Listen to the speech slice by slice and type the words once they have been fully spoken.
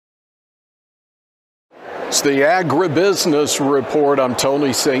It's the Agribusiness Report. I'm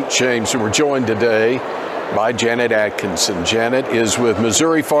Tony St. James, and we're joined today by Janet Adkinson. Janet is with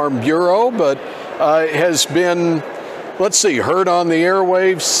Missouri Farm Bureau, but has been, let's see, heard on the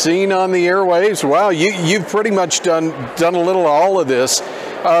airwaves, seen on the airwaves. Wow, you've pretty much done a little of all of this.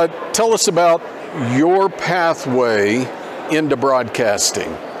 Tell us about your pathway into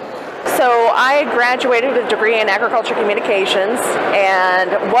broadcasting. So I graduated with a degree in agriculture communications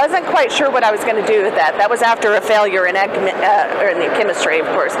and wasn't quite sure what I was going to do with that. That was after a failure in chemistry, of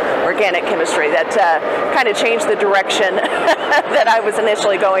course, organic chemistry. That kind of changed the direction that I was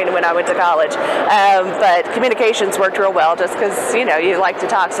initially going when I went to college. But communications worked real well just because, you know, you like to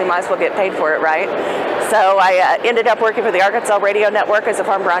talk, so you might as well get paid for it, right? So I ended up working for the Arkansas Radio Network as a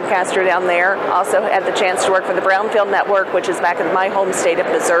farm broadcaster down there. Also had the chance to work for the Brownfield Network, which is back in my home state of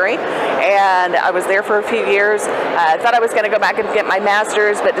Missouri. And I was there for a few years. I thought I was going to go back and get my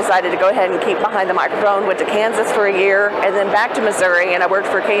master's, but decided to go ahead and keep behind the microphone. Went to Kansas for a year, and then back to Missouri, and I worked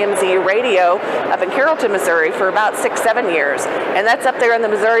for KMZU Radio up in Carrollton, Missouri for about 6-7 years. And that's up there in the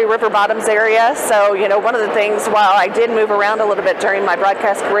Missouri River Bottoms area. So, you know, one of the things, while I did move around a little bit during my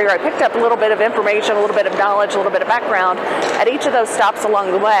broadcast career, I picked up a little bit of information, a little bit of knowledge, a little bit of background at each of those stops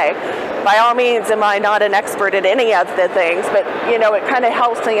along the way. By all means, am I not an expert at any of the things, but, you know, it kind of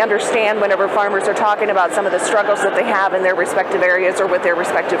helps me understand whenever farmers are talking about some of the struggles that they have in their respective areas or with their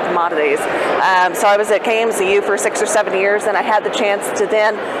respective commodities. So I was at KMZU for 6 or 7 years, and I had the chance to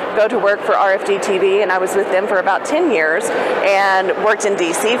then go to work for RFD-TV, and I was with them for about 10 years and worked in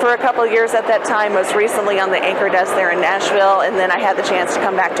DC for a couple of years at that time, most recently on the anchor desk there in Nashville, and then I had the chance to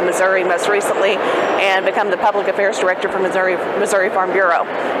come back to Missouri most recently and become the public affairs director for Missouri Farm Bureau.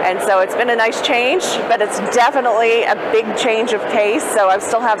 And so it's been a nice change, but it's definitely a big change of pace, so I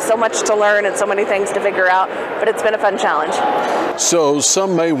still have so much to learn and so many things to figure out, but it's been a fun challenge. So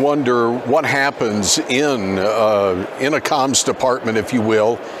some may wonder what happens in a comms department, if you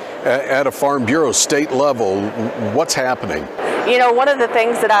will, at a Farm Bureau state level. What's happening? You know, one of the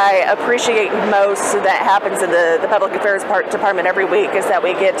things that I appreciate most that happens in the Public Affairs Department every week is that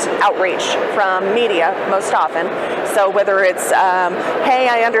we get outreach from media most often. So whether it's, hey,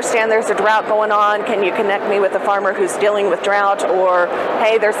 I understand there's a drought going on, can you connect me with a farmer who's dealing with drought? Or,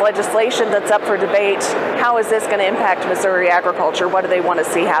 hey, there's legislation that's up for debate. How is this going to impact Missouri agriculture? What do they want to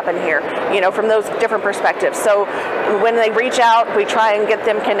see happen here? You know, from those different perspectives. So when they reach out, we try and get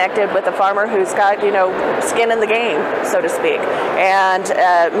them connected with a farmer who's got, you know, skin in the game, so to speak,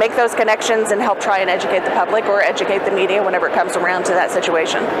 and make those connections and help try and educate the public or educate the media whenever it comes around to that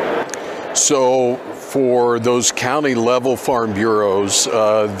situation. So for those county level farm bureaus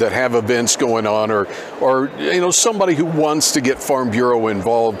that have events going on, or you know, somebody who wants to get Farm Bureau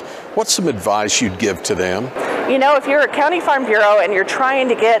involved, what's some advice you'd give to them? You know, if you're a county farm bureau and you're trying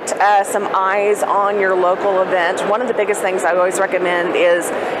to get some eyes on your local event, one of the biggest things I always recommend is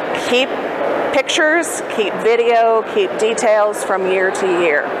keep pictures, keep video, keep details from year to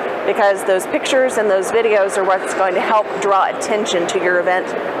year, because those pictures and those videos are what's going to help draw attention to your event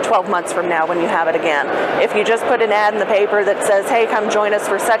 12 months from now when you have it again. If you just put an ad in the paper that says, hey, come join us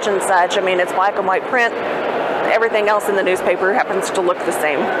for such and such, I mean, it's black and white print, everything else in the newspaper happens to look the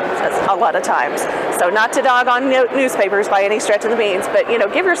same a lot of times. So not to dog on newspapers by any stretch of the means, but, you know,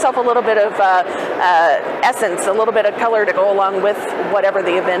 give yourself a little bit of essence, a little bit of color to go along with whatever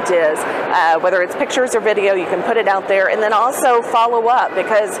the event is. Whether it's pictures or video, you can put it out there, and then also follow up,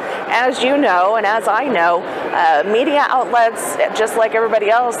 because as you know, and as I know, media outlets, just like everybody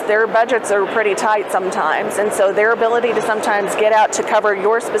else, their budgets are pretty tight sometimes, and so their ability to sometimes get out to cover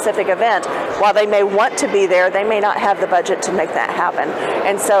your specific event, while they may want to be there, they may not have the budget to make that happen.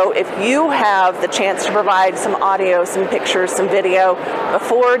 And so if you have the chance to provide some audio, some pictures, some video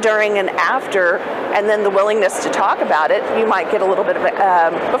before, during, and after, and then the willingness to talk about it, you might get a little bit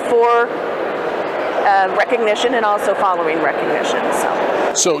of before recognition and also following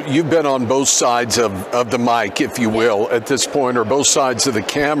recognition. So you've been on both sides of the mic, if you will, at this point, or both sides of the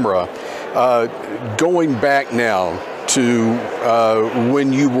camera. Going back now to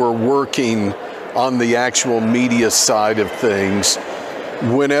when you were working on the actual media side of things,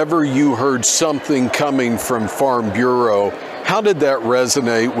 whenever you heard something coming from Farm Bureau, how did that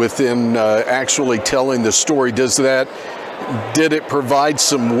resonate within actually telling the story? Did it provide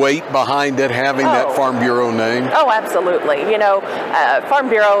some weight behind it, having that Farm Bureau name? Oh, absolutely. You know, Farm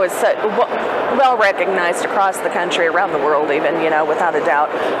Bureau is well recognized across the country, around the world even, without a doubt.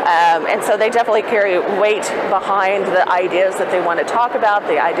 And so they definitely carry weight behind the ideas that they want to talk about,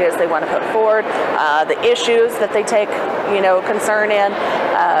 the ideas they want to put forward, the issues that they take, concern in.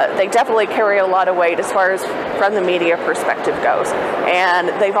 They definitely carry a lot of weight as far as from the media perspective goes. And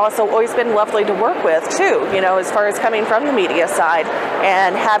they've also always been lovely to work with too, as far as coming from the media side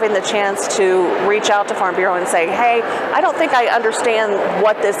and having the chance to reach out to Farm Bureau and say, hey, I don't think I understand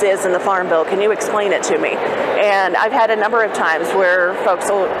what this is in the Farm Bill. Can you explain it to me? And I've had a number of times where folks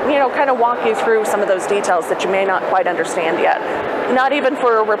will, kind of walk you through some of those details that you may not quite understand yet. Not even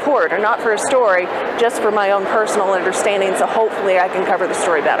for a report or not for a story, just for my own personal understanding, so hopefully I can cover the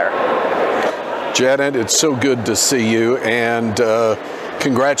story better. Janet, it's so good to see you, and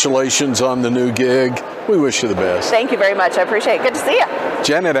congratulations on the new gig. We wish you the best. Thank you very much. I appreciate it. Good to see you.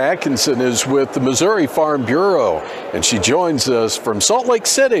 Janet Adkinson is with the Missouri Farm Bureau, and she joins us from Salt Lake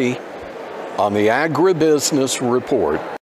City on the Agribusiness Report.